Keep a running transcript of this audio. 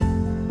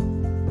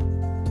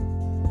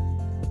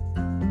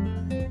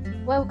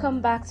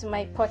Welcome back to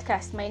my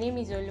podcast. My name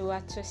is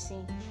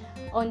Oluwatosin.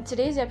 On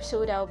today's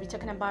episode, I'll be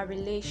talking about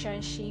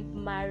relationship,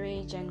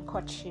 marriage, and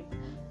courtship,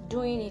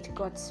 doing it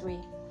God's way.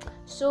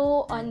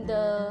 So, on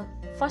the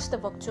 1st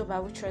of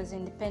October, which was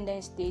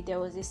Independence Day,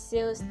 there was a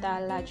sales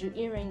that Laju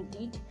Iren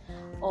did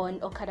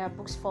on Okada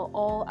books for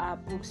all our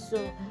books,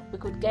 so we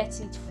could get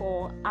it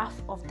for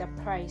half of the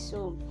price.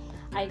 So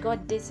I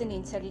got Dating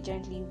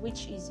Intelligently,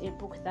 which is a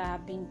book that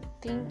I've been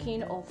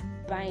thinking of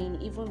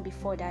buying even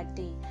before that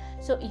day.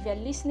 So if you're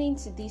listening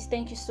to this,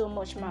 thank you so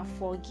much, ma,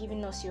 for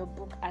giving us your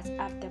book at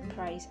half the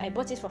price. I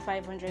bought it for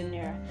 500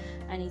 naira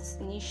and it's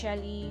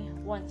initially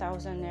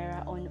 1000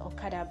 naira on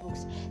Okada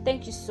books.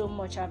 Thank you so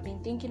much. I've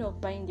been thinking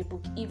of buying the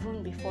book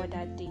even before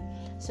that day.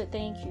 So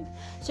thank you.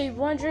 So if you're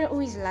wondering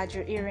who is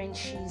Laju Iren,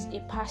 she's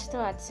a pastor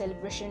at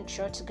Celebration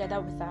Church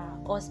together with her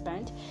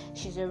husband.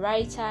 She's a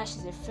writer,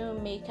 she's a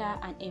filmmaker,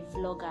 and a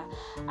vlogger.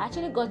 I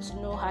actually got to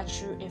know her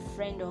through a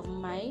friend of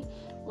mine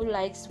who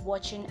likes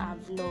watching her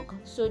vlog.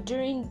 So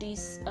during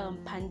this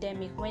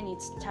pandemic, when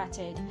it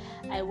started,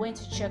 I went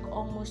to check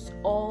almost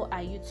all her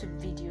YouTube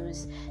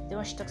videos. The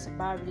one she talks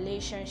about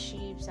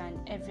relationships and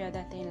every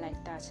other thing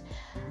like that.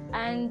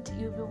 And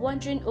you'll be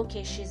wondering,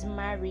 okay, she's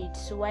married,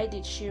 so why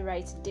did she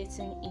write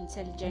Dating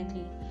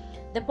Intelligently?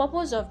 The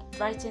purpose of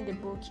writing the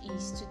book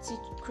is to teach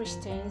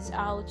Christians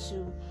how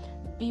to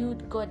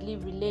build godly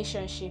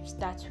relationships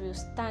that will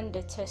stand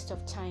the test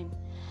of time.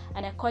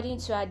 And according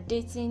to her,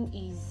 Dating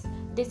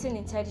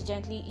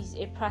Intelligently is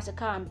a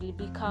practical and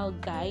biblical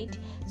guide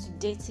to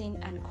dating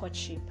and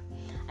courtship.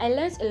 I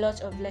learned a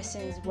lot of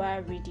lessons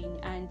while reading,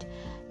 and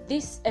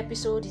this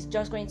episode is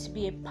just going to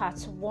be a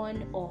part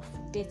 1 of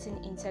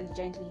Dating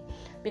Intelligently,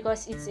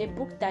 because it's a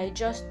book that I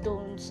just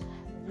don't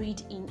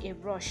read in a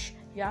rush.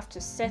 You have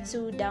to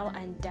settle down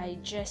and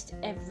digest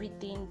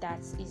everything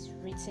that is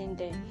written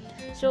there.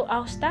 So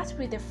I'll start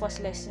with the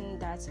first lesson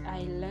that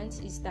I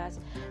learned, is that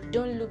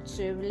don't look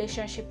to a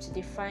relationship to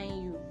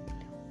define you.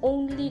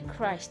 Only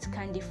Christ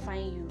can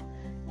define you.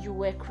 You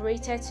were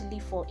created to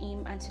live for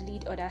Him and to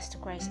lead others to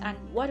Christ. And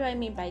what do I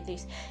mean by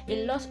this?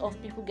 A lot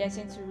of people get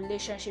into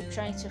relationship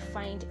trying to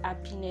find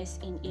happiness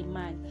in a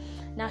man.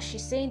 Now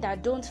she's saying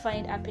that don't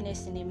find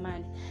happiness in a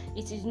man.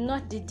 It is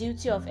not the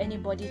duty of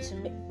anybody to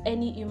make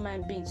any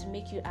human being to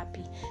make you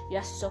happy. You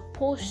are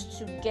supposed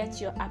to get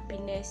your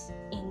happiness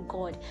in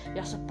God.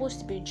 You are supposed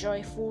to be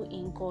joyful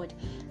in God.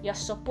 You are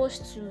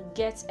supposed to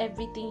get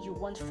everything you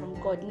want from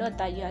God, not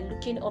that you are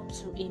looking up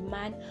to a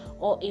man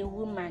or a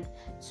woman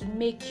to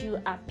make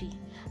you happy.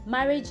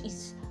 Marriage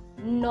is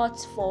not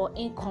for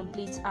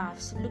incomplete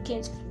halves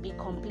looking to be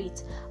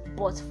complete,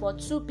 but for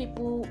two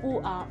people who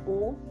are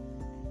whole,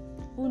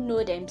 who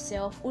know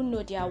themselves, who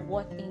know their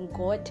worth in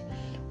God,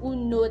 who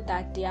know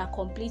that they are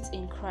complete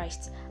in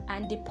Christ,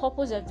 and the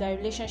purpose of their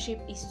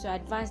relationship is to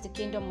advance the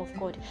kingdom of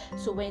God.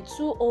 So when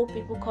two old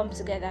people come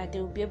together,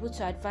 they will be able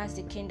to advance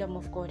the kingdom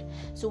of God.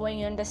 So when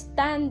you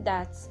understand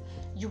that,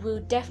 you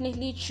will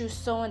definitely choose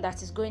someone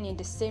that is going in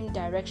the same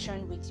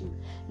direction with you,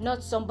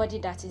 not somebody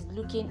that is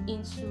looking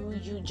into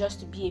you just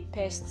to be a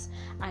pest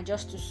and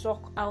just to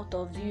suck out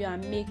of you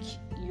and make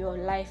your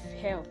life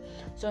hell.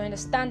 So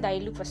understand that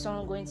you look for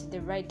someone going to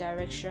the right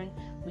direction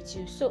with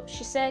you. So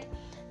she said,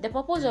 the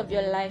purpose of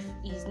your life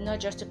is not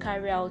just to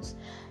carry out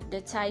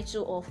the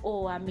title of,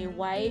 oh, I'm a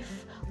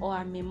wife or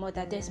I'm a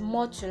mother. There's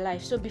more to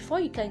life. So before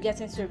you can get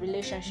into a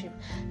relationship,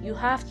 you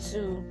have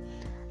to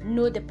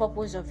know the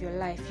purpose of your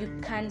life. You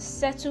can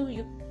settle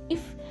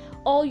if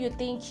all you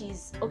think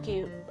is,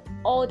 okay,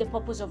 all the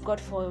purpose of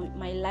God for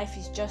my life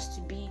is just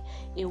to be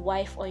a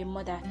wife or a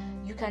mother,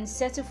 you can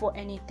settle for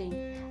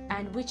anything,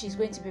 and which is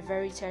going to be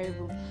very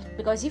terrible.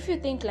 Because if you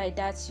think like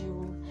that,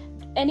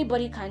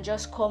 anybody can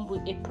just come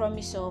with a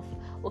promise of,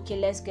 okay,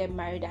 let's get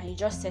married, and you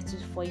just settle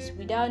for it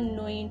without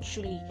knowing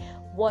truly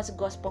what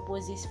God's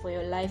purpose is for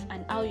your life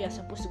and how you are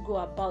supposed to go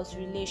about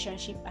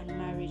relationship and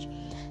marriage.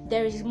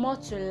 There is more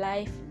to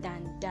life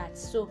than that.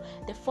 So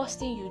the first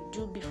thing you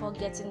do before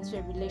getting into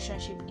a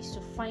relationship is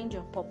to find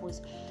your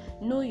purpose.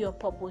 Know your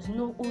purpose.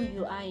 Know who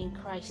you are in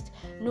Christ.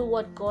 Know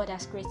what God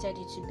has created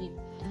you to be.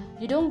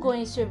 You don't go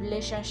into a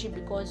relationship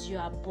because you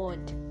are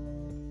bored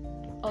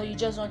or you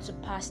just want to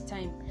pass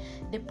time.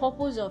 The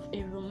purpose of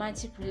a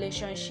romantic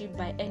relationship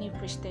by any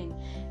Christian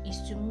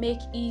is to make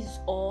his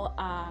or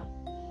her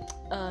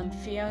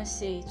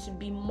fiance to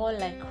be more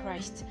like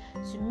Christ,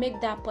 to make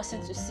that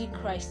person to see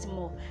Christ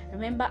more.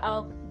 Remember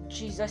how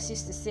Jesus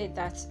used to say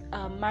that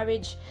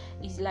marriage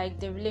is like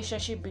the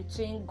relationship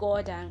between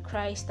God and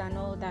Christ and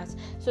all that.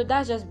 So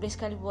that's just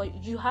basically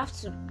what you have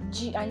to,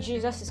 and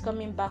Jesus is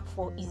coming back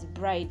for his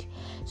bride.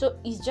 So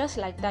it's just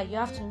like that. You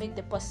have to make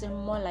the person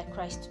more like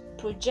Christ,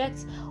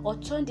 project or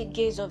turn the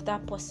gaze of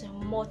that person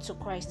more to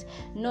Christ,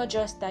 not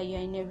just that you're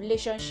in a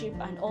relationship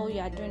and all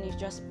you are doing is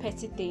just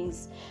petty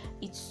things.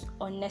 It's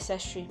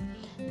unnecessary.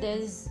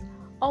 There's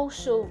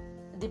also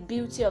the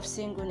beauty of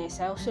singleness.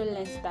 I also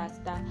learned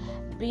that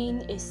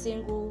being a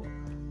single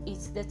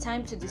It's the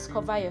time to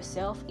discover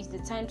yourself. It's the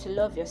time to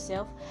love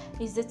yourself.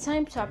 It's the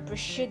time to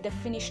appreciate the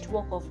finished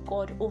work of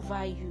God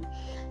over you.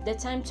 The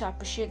time to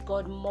appreciate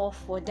God more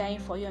for dying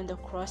for you on the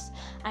cross.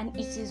 And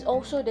it is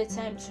also the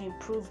time to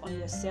improve on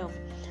yourself.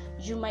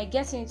 You might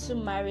get into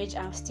marriage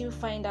and still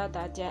find out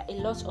that there are a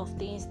lot of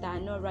things that are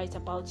not right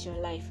about your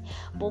life.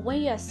 But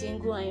when you are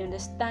single and you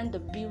understand the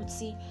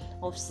beauty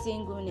of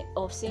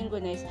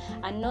singleness,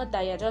 and not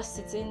that you're just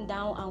sitting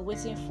down and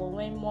waiting for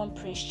when one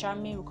Prince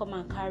Charming will come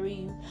and carry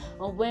you,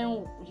 or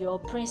when your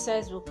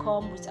princess will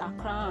come with a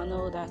crown and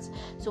all that.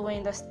 So when you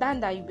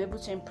understand that, you'll be able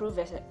to improve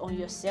on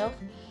yourself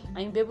and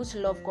you'll be able to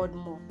love God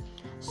more.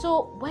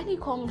 So when it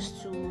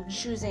comes to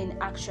choosing,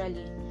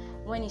 actually,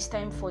 when it's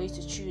time for you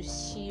to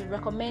choose, she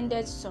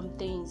recommended some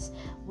things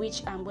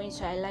which I'm going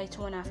to highlight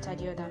one after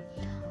the other.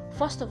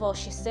 First of all,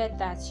 she said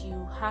that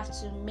you have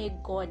to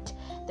make God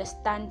the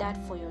standard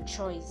for your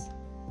choice.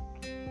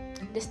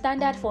 The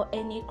standard for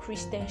any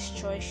Christian's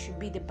choice should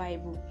be the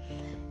Bible.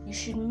 You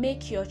should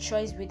make your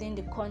choice within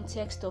the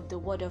context of the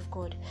Word of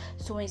God.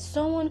 So when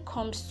someone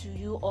comes to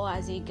you, or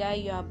as a guy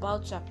you're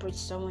about to approach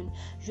someone,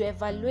 you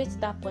evaluate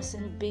that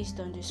person based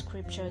on the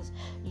scriptures.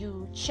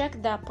 You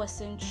check that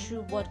person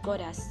through what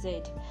God has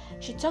said.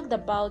 She talked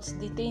about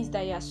the things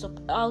that you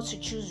are how to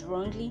choose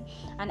wrongly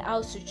and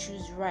how to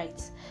choose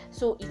right.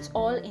 So it's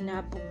all in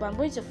her book, but I'm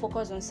going to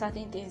focus on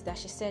certain things that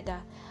she said.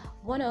 That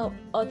one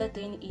other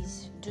thing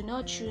is, do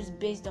not choose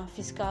based on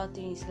physical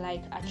things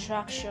like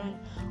attraction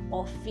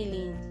or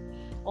feeling,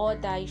 or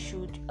that you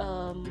should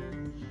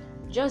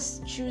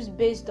just choose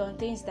based on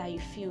things that you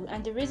feel.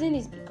 And the reason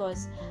is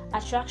because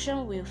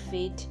attraction will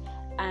fade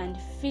and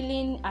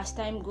feeling as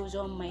time goes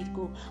on might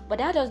go, but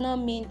that does not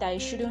mean that you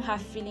shouldn't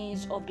have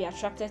feelings or be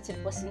attracted to the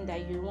person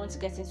that you want to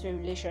get into a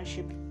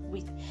relationship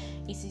with.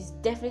 It is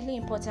definitely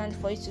important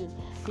for you to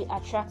be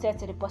attracted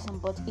to the person,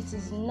 but it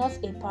is not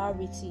a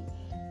priority.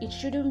 It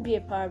shouldn't be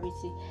a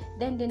priority.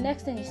 Then the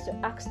next thing is to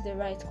ask the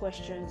right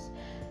questions.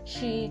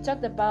 She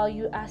talked about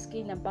you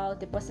asking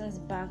about the person's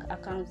bank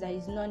account. That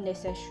is not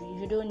necessary.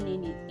 You don't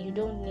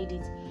need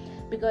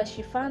it. Because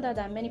she found out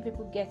that many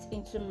people get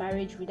into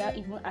marriage without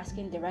even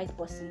asking the right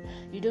person.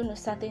 You don't know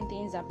certain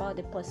things about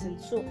the person,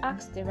 so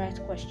ask the right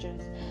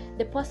questions.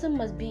 The person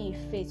must be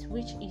in faith,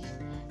 which is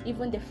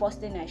even the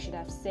first thing I should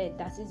have said.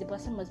 That is, the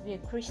person must be a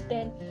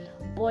Christian,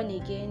 born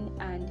again,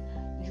 and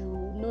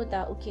you know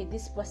that, okay,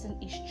 this person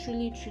is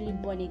truly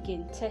born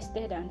again,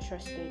 tested and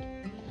trusted.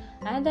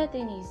 Another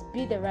thing is,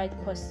 be the right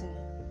person.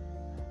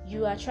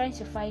 You are trying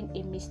to find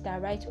a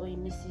Mr. Right or a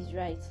Mrs.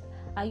 Right.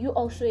 Are you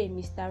also a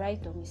Mr.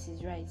 Right or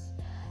Mrs. Right?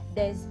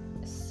 There's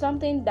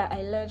something that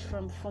I learned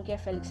from Funke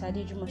Felix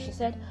Adejumo. She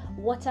said,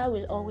 water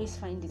will always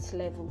find its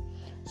level.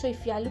 So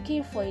if you are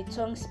looking for a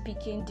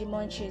tongue-speaking,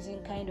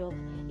 demon-chasing kind of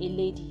a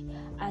lady,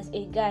 as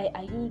a guy,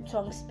 are you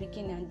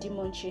tongue-speaking and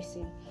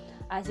demon-chasing?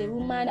 As a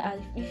woman,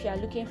 if you are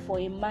looking for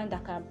a man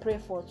that can pray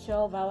for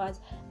 12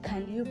 hours,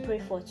 can you pray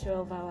for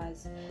 12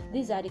 hours?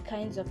 These are the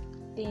kinds of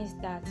things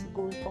that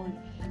goes on.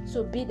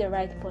 So be the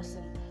right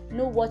person.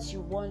 Know what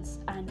you want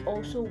and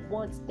also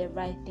want the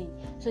right thing.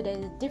 So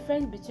there's a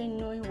difference between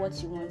knowing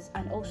what you want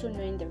and also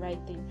knowing the right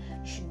thing.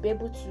 You should be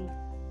able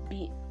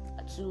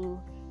to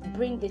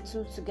bring the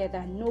two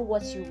together. Know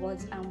what you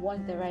want and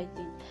want the right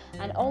thing,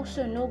 and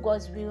also know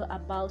God's will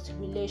about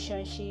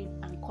relationship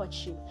and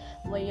courtship.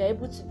 When you're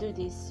able to do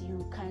this,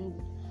 you can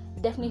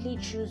definitely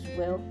choose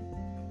well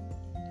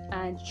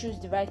and choose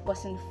the right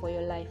person for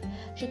your life.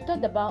 She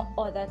talked about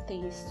other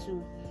things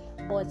too,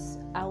 but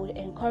I would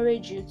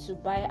encourage you to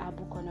buy a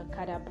book on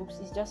Okada Books.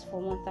 It's just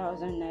for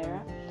 1,000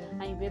 naira,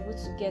 and you'll be able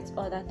to get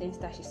other things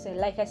that she said.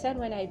 Like I said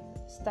when I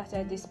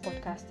started this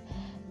podcast,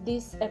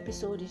 this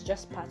episode is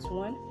just part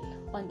 1.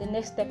 On the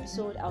next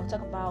episode, I'll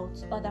talk about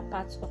other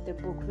parts of the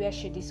book where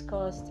she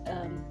discussed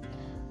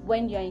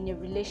when you're in a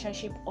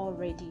relationship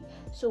already.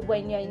 So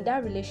when you're in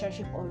that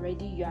relationship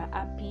already, you are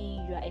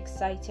happy, you are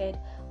excited.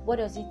 What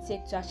does it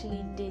take to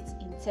actually date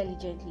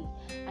intelligently?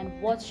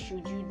 And what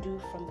should you do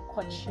from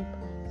courtship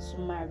to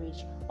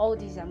marriage? All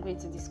these I'm going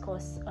to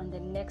discuss on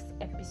the next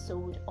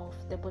episode of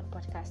the Boat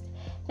Podcast.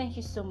 Thank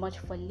you so much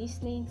for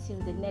listening. Till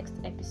the next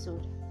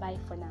episode. Bye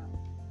for now.